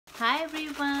Hi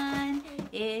everyone.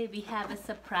 We have a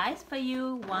surprise for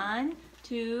you. 1,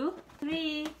 2,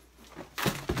 3.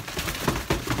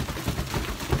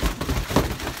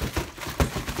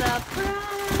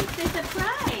 Surprise! Say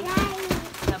surprise!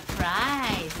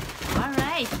 Surprise!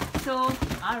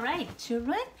 Alright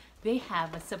children, we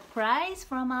have a surprise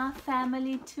from our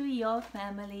family to your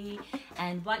family.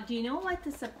 And do you know what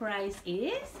the surprise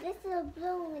is? It's a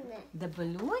balloon. The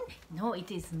balloon? No,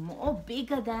 it is more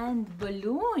bigger than the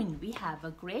balloon. We have a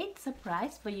great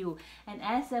surprise for you. And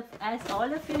as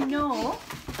all of you know,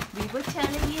 we were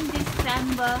telling in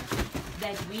December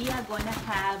that we are going to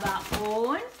have our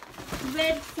own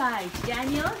website.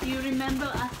 Daniel, do you remember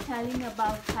us telling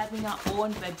about having our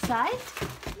own website?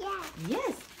 Yeah.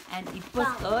 Yes. And it was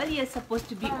earlier supposed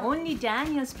to be only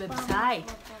Daniel's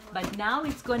website. But now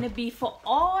it's going to be for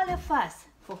all of us.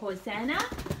 For Hosanna,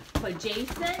 for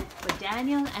Jason, for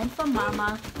Daniel, and for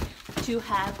Mama. To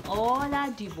have all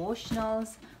our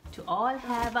devotionals, to all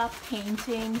have our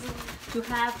paintings, to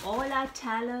have all our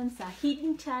talents, our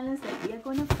hidden talents that we are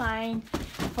going to find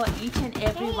for each and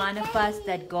every one of us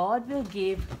that God will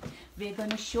give. We're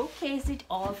going to showcase it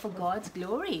all for God's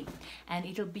glory. And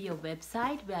it'll be a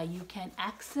website where you can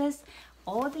access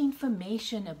all the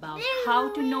information about how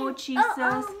to know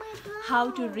Jesus,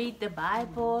 how to read the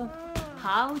Bible,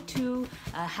 how to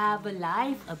have a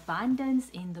life abundance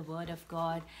in the Word of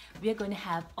God. We're going to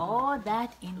have all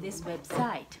that in this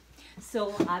website.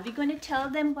 So are we going to tell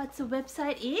them what the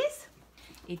website is?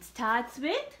 It starts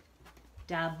with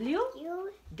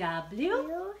www.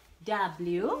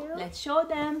 Let's show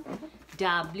them.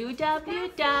 www.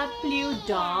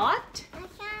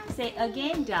 Say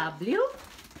again. www.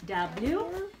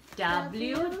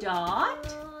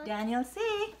 Daniel,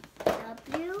 say.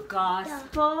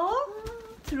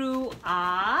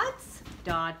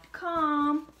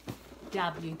 gospelthrougharts.com.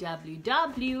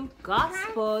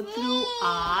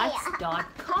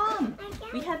 www.gospelthrougharts.com.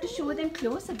 We have to show them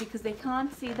closer because they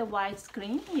can't see the white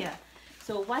screen here.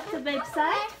 So what's the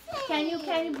website? Can you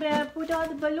put all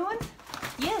the balloons?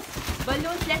 Yes,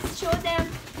 balloons. Let's show them.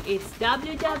 It's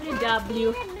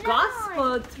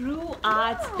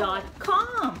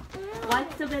www.gospelthrougharts.com.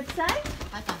 What's the website?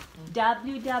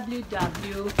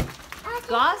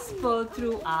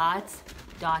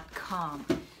 www.gospelthrougharts.com.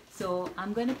 So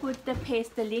I'm going to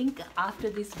paste the link after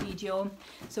this video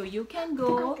so you can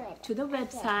go to the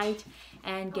website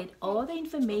and get all the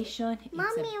information.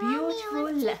 It's a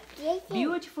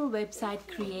beautiful website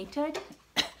created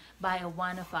by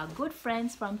one of our good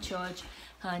friends from church.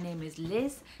 Her name is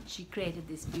Liz. She created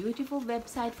this beautiful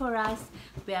website for us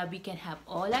where we can have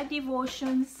all our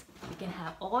devotions. We can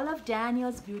have all of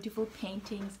Daniel's beautiful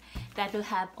paintings. That will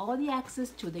have all the access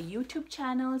to the YouTube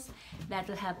channels. That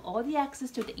will have all the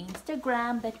access to the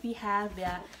Instagram that we have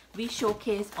where we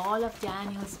showcase all of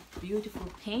Daniel's beautiful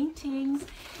paintings.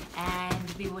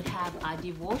 And we would have our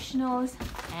devotionals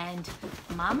and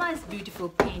Mama's beautiful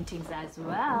paintings as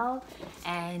well.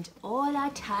 And all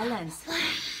our talents.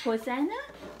 Hosanna,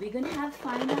 we're going to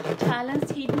find our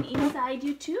talents hidden inside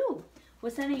you too.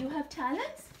 Hosanna, you have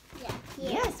talents? Yeah.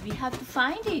 Yes, we have to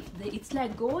find it. It's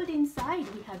like gold inside.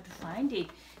 We have to find it.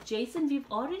 Jason, we've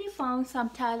already found some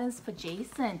talents for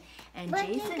Jason. And but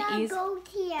Jason is gold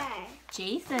here.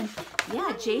 Jason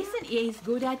is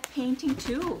good at painting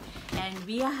too. And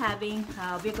we are having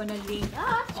we're going to link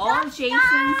all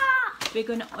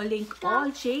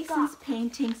Jason's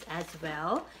paintings as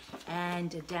well.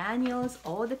 And Daniel's,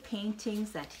 all the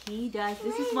paintings that he does.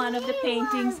 This is one of the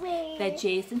paintings that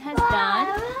Jason has done.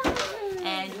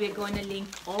 And we're going to link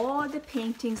all the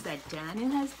paintings that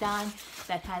Daniel has done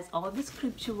that has all the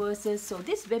scripture verses. So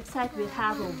this website will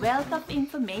have a wealth of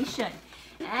information.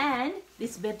 And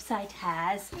this website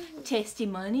has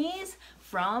testimonies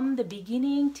from the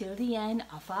beginning till the end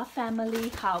of our family,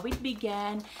 how it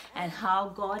began and how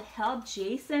God helped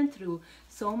Jason through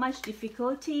so much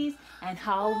difficulties, and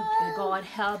how God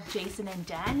helped Jason and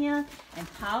Daniel, and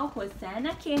how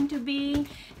Hosanna came to be,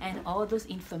 and all those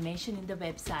information in the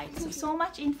website. So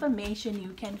much information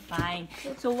you can find.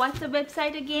 So what's the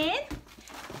website again?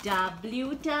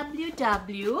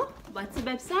 What's the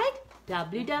website?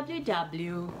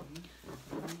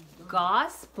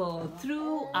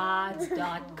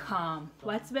 www.gospelthrougharts.com.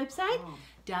 What's the website?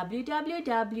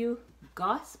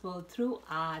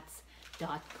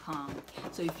 www.gospelthrougharts.com.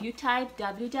 So if you type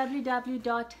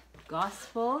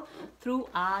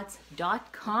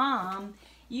www.gospelthrougharts.com,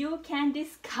 you can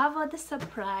discover the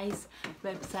surprise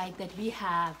website that we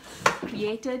have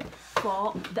created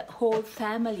for the whole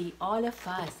family, all of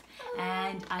us.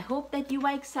 And I hope that you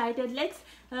are excited. Let's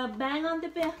bang on the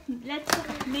bell. Let's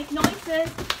make noises.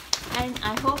 and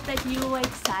I hope that you are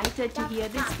excited to hear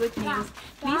this good news.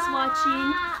 Please watch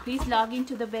in, please log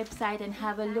into the website and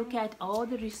have a look at all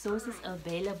the resources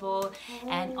available,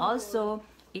 and also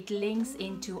it links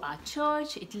into our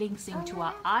church, it links into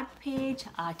our art page,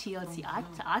 our TLC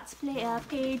Arts Play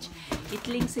page. It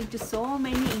links into so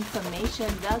many information,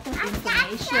 wealth of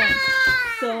information.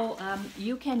 So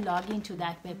you can log into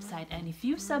that website, and if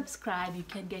you subscribe, you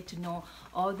can get to know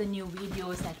all the new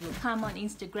videos that will come on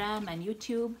Instagram and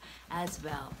YouTube as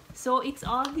well. So it's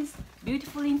all this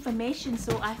beautiful information.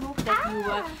 So I hope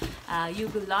that you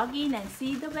will log in and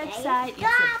see the website.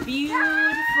 It's a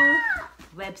beautiful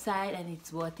website and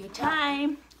it's worth your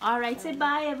time. Alright, say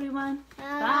bye everyone.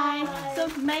 Bye. So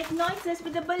make noises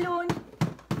with the balloon.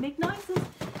 Make noises.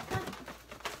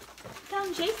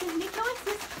 Come Jason, make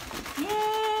noises.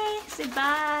 Yay. Say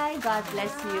bye. God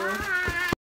bless you.